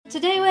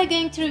Today we're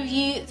going to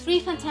review 3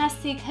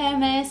 fantastic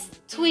Hermès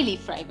Twilly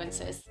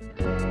fragrances.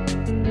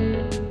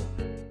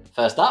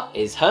 First up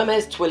is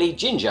Hermès Twilly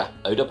Ginger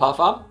Eau de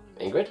Parfum.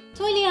 Ingrid?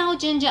 Twilly Eau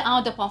Ginger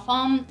Eau de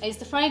Parfum is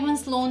the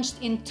fragrance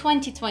launched in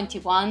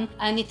 2021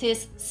 and it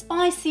is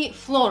spicy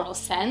floral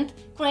scent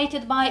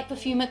created by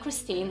perfumer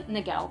Christine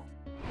Nagel.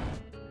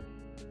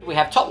 We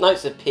have top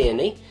notes of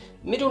peony,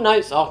 middle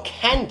notes are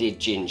candied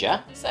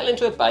ginger, selling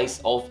to a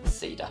base of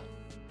cedar.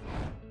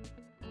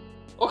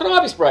 Or can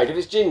I be sprayed if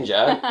it's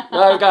ginger?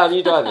 No, go on,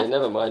 you dive in,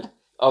 never mind.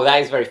 Oh,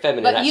 that is very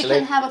feminine, but actually. You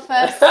can have a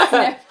first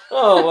sniff.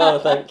 Oh, well,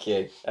 thank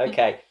you.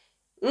 Okay.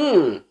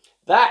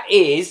 That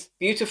is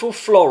beautiful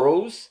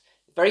florals,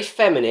 very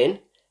feminine,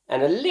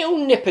 and a little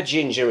nip of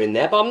ginger in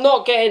there, but I'm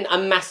not getting a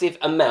massive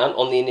amount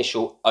on the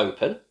initial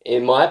open,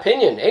 in my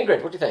opinion.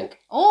 Ingrid, what do you think?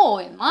 Oh,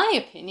 in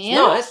my opinion.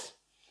 It's nice.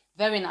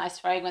 Very nice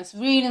fragrance,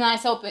 really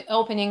nice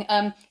opening.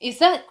 Is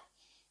that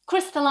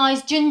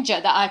crystallized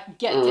ginger that I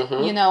get?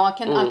 Mm-hmm. You know, I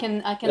can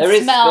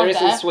There smell is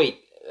some sweet,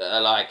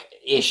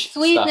 ish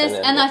sweetness, stuff in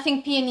there, and I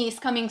think peony is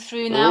coming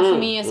through now for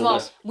me as well.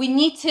 Nice. We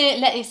need to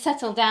let it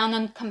settle down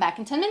and come back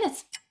in 10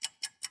 minutes.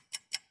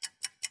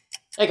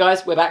 Hey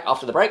guys, we're back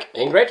after the break.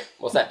 Ingrid,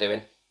 what's that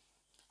doing?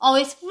 Oh,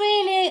 it's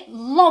really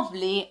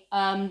lovely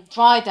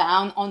dry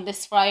down on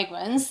this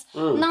fragrance.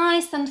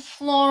 Nice and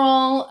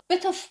floral,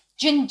 bit of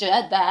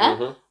ginger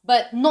there,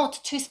 but not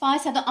too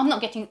spicy. I'm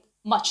not getting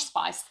much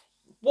spice.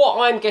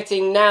 What I'm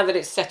getting now that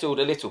it's settled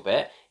a little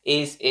bit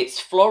is it's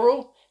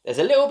floral. There's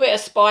a little bit of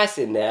spice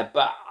in there,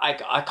 but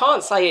I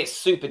can't say it's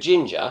super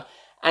ginger.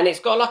 And it's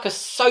got like a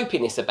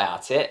soapiness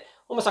about it,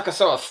 almost like a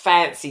sort of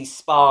fancy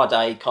spa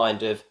day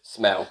kind of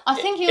smell. I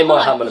think you're in my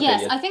right. humble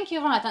Yes, opinion. I think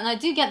you're right. And I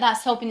do get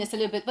that soapiness a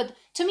little bit. But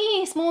to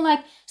me, it's more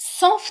like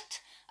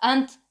soft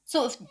and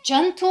sort of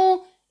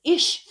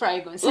gentle-ish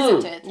fragrance,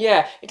 isn't it?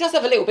 Yeah, it does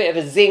have a little bit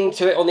of a zing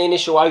to it on the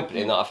initial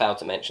opening that I failed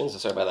to mention, so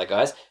sorry about that,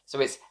 guys. So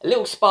it's a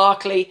little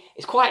sparkly,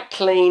 it's quite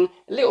clean,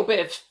 a little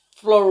bit of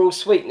floral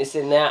sweetness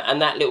in there,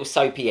 and that little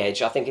soapy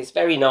edge. I think it's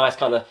very nice,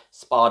 kind of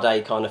spa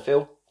day kind of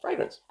feel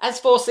fragrance. As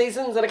for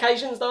seasons and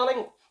occasions,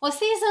 darling? Well,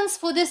 seasons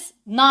for this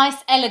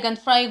nice, elegant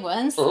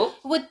fragrance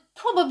would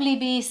probably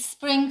be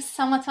spring,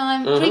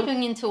 summertime,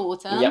 creeping into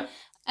autumn. Yep.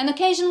 And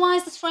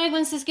occasion-wise, this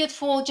fragrance is good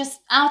for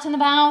just out and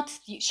about,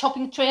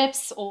 shopping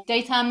trips or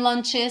daytime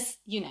lunches,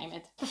 you name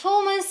it.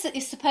 Performance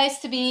is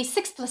supposed to be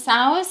 6+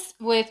 hours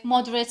with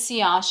moderate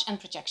sillage and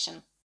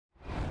projection.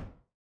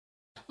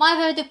 My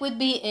verdict would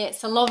be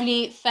it's a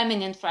lovely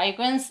feminine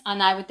fragrance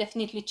and I would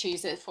definitely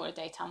choose it for a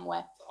daytime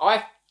wear.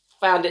 I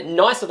found it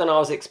nicer than I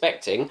was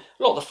expecting.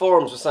 A lot of the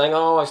forums were saying,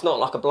 oh, it's not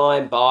like a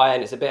blind buy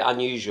and it's a bit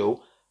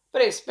unusual,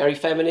 but it's very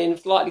feminine,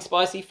 slightly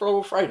spicy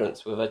floral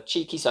fragrance with a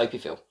cheeky soapy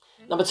feel.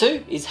 Number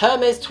 2 is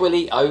Hermès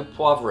Twilly Eau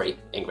Poivrée.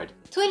 Ingrid.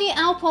 Twilly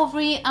Eau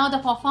Poivrée Eau de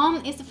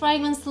Parfum is the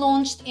fragrance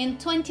launched in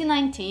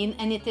 2019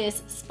 and it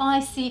is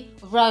spicy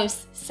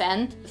rose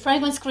scent, the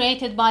fragrance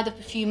created by the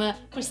perfumer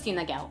Christine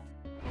Nagel.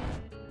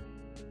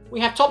 We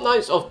have top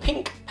notes of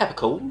pink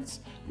peppercorns,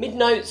 mid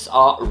notes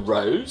are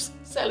rose,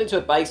 selling to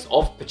a base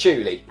of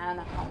patchouli. And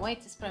I can't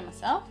wait to spray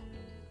myself.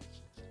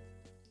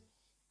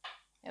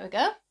 There we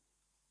go.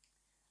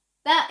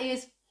 That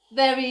is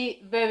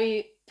very,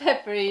 very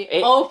peppery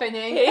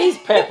opening. It is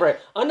peppery.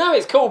 I know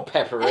it's called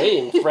peppery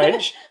in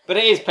French, but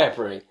it is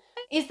peppery.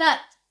 Is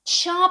that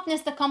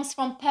sharpness that comes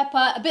from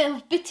pepper, a bit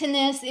of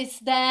bitterness is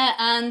there,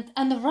 and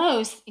the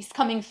rose is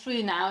coming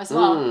through now as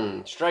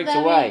well. Straight very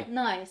away.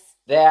 Nice.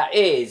 There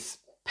is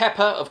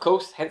pepper, of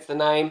course, hence the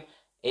name.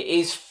 It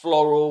is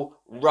floral,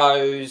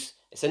 rose.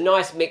 It's a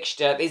nice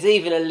mixture. There's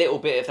even a little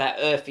bit of that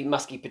earthy,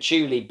 musky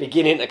patchouli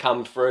beginning to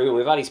come through, and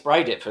we've only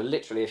sprayed it for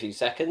literally a few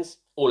seconds.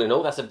 All in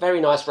all, that's a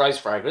very nice rose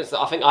fragrance that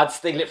I think I'd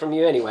steal it from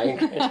you anyway.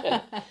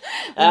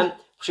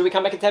 Should we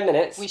come back in 10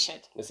 minutes? We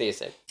should. We'll see you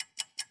soon.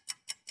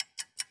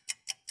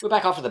 We're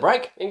back after the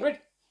break. Ingrid?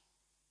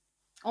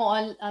 Oh,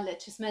 I'll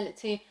let you smell it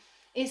too.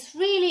 It's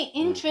really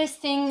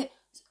interesting,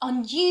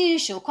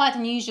 quite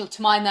unusual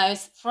to my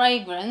nose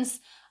fragrance.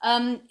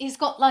 It's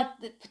got like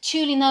the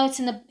patchouli notes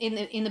in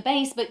the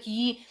base, but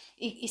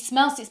it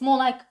smells. It's more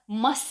like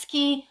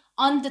musky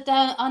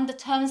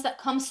undertones that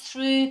comes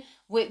through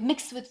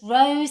mixed with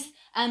rose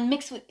and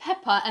mixed with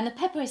pepper, and the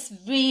pepper is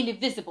really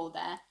visible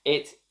there.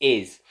 It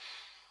is.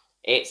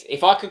 It's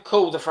if I could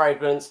call the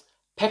fragrance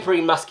peppery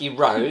musky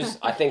rose,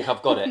 I think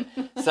I've got it.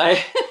 So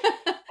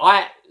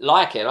I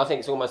like it. I think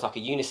it's almost like a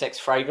unisex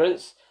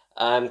fragrance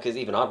because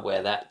even I'd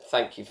wear that.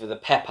 Thank you for the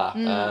pepper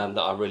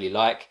that I really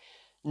like.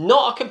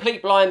 Not a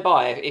complete blind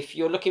buy. If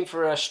you're looking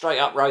for a straight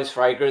up rose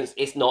fragrance,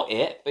 it's not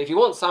it. But if you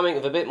want something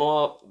with a bit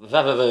more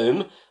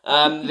vavavoom,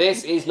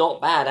 this is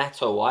not bad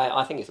at all.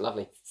 I think it's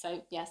lovely.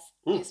 So yes,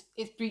 it's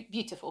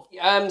beautiful.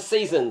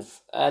 Seasons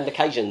and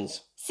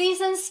occasions.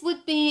 Seasons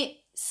would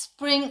be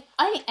spring.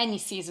 I think any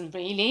season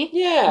really.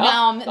 Yeah.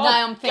 Now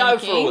I'm thinking. Go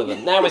for all of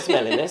them. Now we're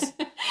smelling this.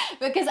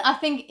 Because I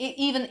think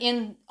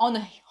even on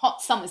a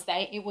hot summer's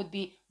day, it would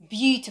be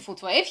beautiful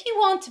to wear. If you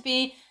want to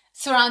be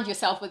surround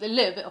yourself with a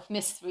little bit of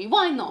mystery.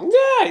 Why not?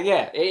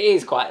 Yeah, it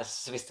is quite a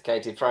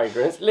sophisticated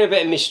fragrance. A little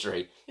bit of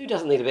mystery. Who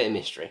doesn't need a bit of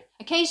mystery?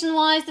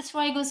 Occasion-wise, this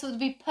fragrance would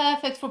be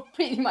perfect for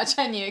pretty much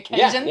any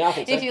occasion. Yeah, I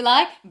think so. If you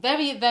like.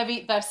 Very,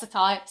 very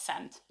versatile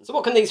scent. So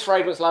what can these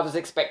fragrance lovers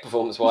expect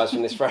performance-wise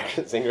from this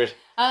fragrance, Ingrid?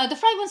 The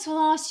fragrance will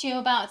last you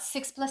about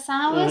 6+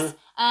 hours,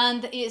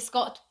 and it's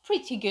got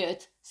pretty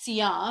good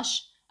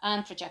sillage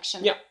and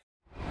projection. Yep.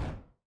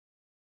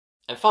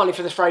 And finally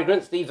for the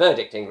fragrance, the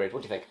verdict, Ingrid.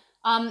 What do you think?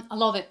 I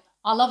love it.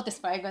 I love this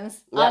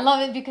fragrance. Yeah. I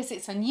love it because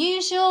it's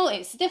unusual,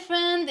 it's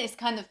different, it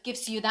kind of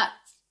gives you that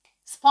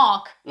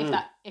spark,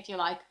 if you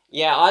like.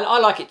 Yeah, I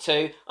like it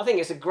too. I think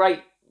it's a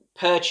great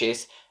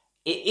purchase.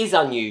 It is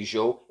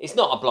unusual. It's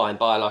not a blind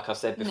buy, like I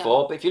said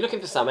before, but if you're looking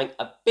for something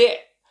a bit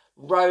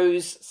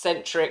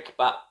rose-centric,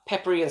 but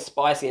peppery and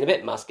spicy and a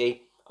bit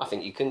musky, I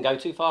think you couldn't go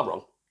too far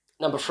wrong.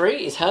 Number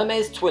 3 is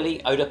Hermes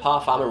Twilly Eau de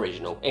Parfum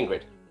Original.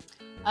 Ingrid.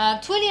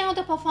 Twilly Eau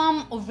de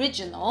Parfum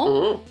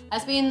Original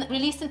has been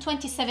released in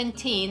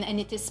 2017, and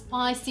it is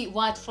spicy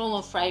white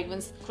floral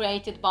fragrance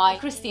created by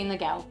Christine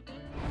Nagel.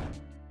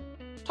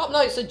 Top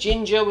notes are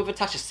ginger with a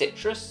touch of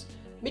citrus.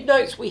 Mid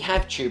notes we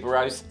have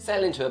tuberose,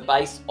 settling to a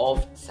base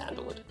of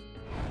sandalwood.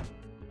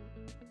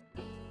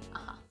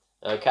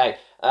 Okay,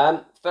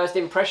 first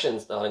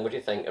impressions, darling. What do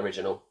you think?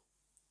 Original.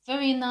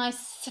 Very nice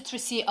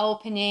citrusy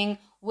opening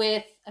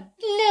with a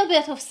little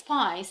bit of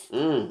spice.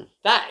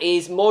 That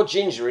is more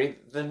gingery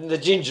than the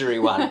gingery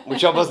one,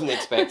 which I wasn't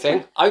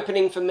expecting.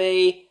 Opening for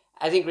me,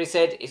 as Ingrid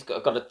said, it's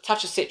got a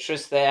touch of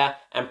citrus there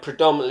and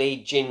predominantly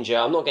ginger.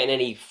 I'm not getting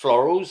any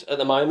florals at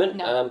the moment.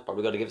 No.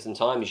 Probably got to give it some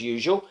time as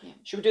usual. Yeah.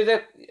 Should we do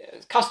the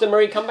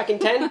customary come back in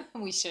 10?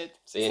 We should.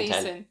 See you in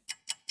 10. Soon.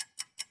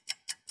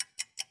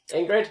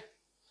 Ingrid,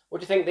 what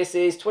do you think this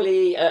is?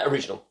 Twilly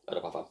Original.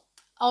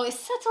 Oh, it's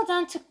settled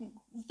down to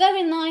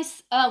very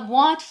nice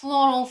white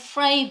floral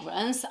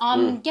fragrance.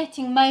 I'm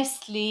getting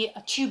mostly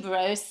a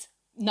tuberose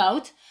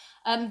note.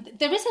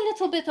 There is a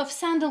little bit of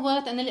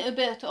sandalwood and a little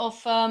bit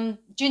of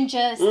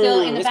ginger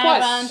still in the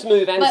background. It's quite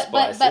smooth and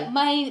spicy.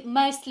 But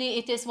mostly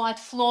it is white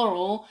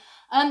floral.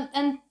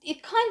 And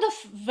it kind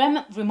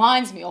of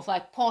reminds me of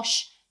like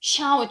posh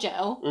shower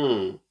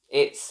gel.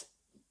 It's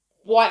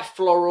white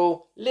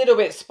floral, little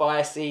bit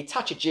spicy,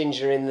 touch of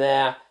ginger in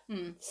there.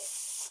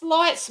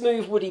 Slight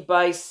smooth woody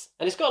base,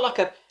 and it's got like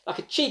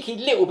a cheeky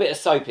little bit of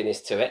soapiness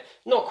to it.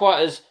 Not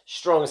quite as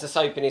strong as the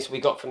soapiness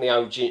we got from the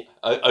Eau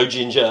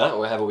Ginger,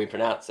 or however we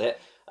pronounce it,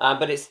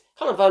 but it's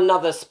kind of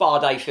another spa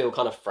day feel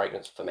kind of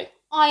fragrance for me.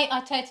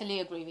 I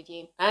totally agree with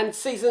you. And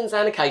seasons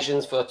and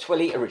occasions for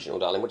Twilly Original,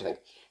 darling. What do you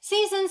think?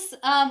 Seasons,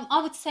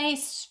 I would say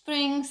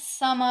spring,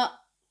 summer,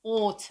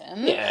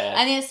 autumn. Yeah.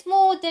 And it's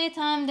more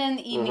daytime than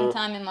evening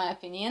time, in my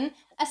opinion.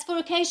 As for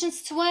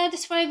occasions to wear,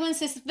 this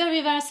fragrance is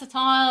very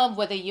versatile,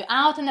 whether you're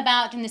out and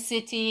about in the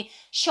city,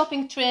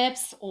 shopping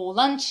trips or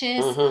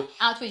lunches,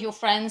 out with your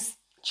friends.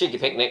 Cheeky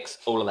picnics,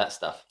 all of that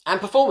stuff.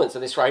 And performance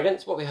of this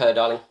fragrance, what we heard,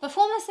 darling?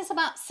 Performance is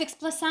about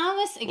 6+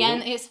 hours.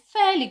 Again, it's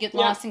fairly good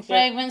lasting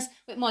fragrance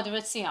with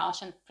moderate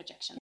sillage and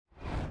projection.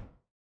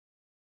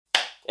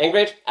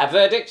 Ingrid, our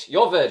verdict,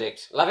 your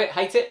verdict. Love it,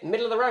 hate it,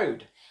 middle of the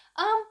road.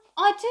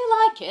 I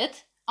do like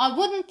it. I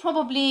wouldn't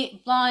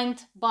probably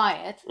blind buy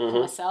it for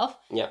myself.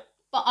 Yeah.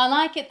 But I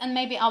like it, and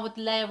maybe I would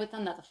layer with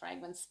another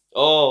fragrance.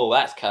 Oh,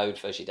 that's code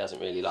for she doesn't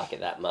really like it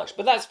that much.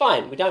 But that's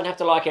fine. We don't have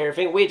to like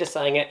everything. We're just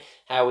saying it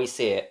how we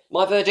see it.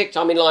 My verdict,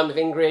 I'm in line with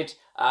Ingrid.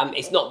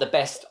 It's not the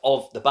best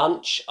of the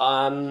bunch.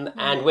 And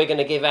we're going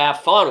to give our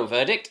final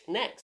verdict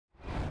next.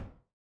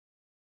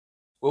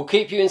 We'll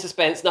keep you in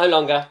suspense no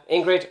longer.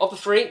 Ingrid, of the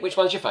 3, which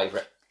one's your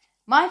favourite?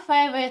 My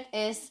favourite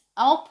is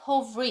Au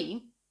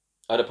Pauvre.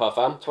 Eau de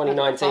Parfum,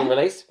 2019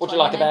 release. What do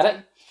you like about it?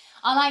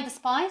 I like the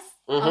spice.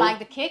 I like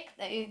the kick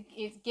that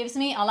it gives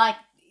me. I like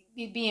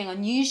it being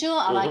unusual.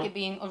 I like it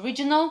being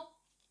original.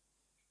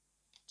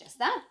 Just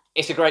that.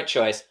 It's a great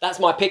choice. That's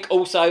my pick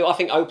also. I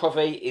think Au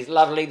Pauvre is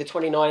lovely. The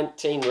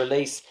 2019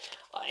 release.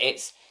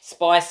 It's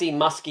spicy,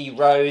 musky,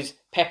 rose,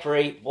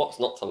 peppery. What's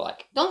not to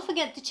like? Don't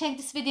forget to check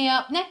this video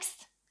out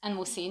next, and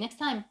we'll see you next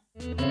time.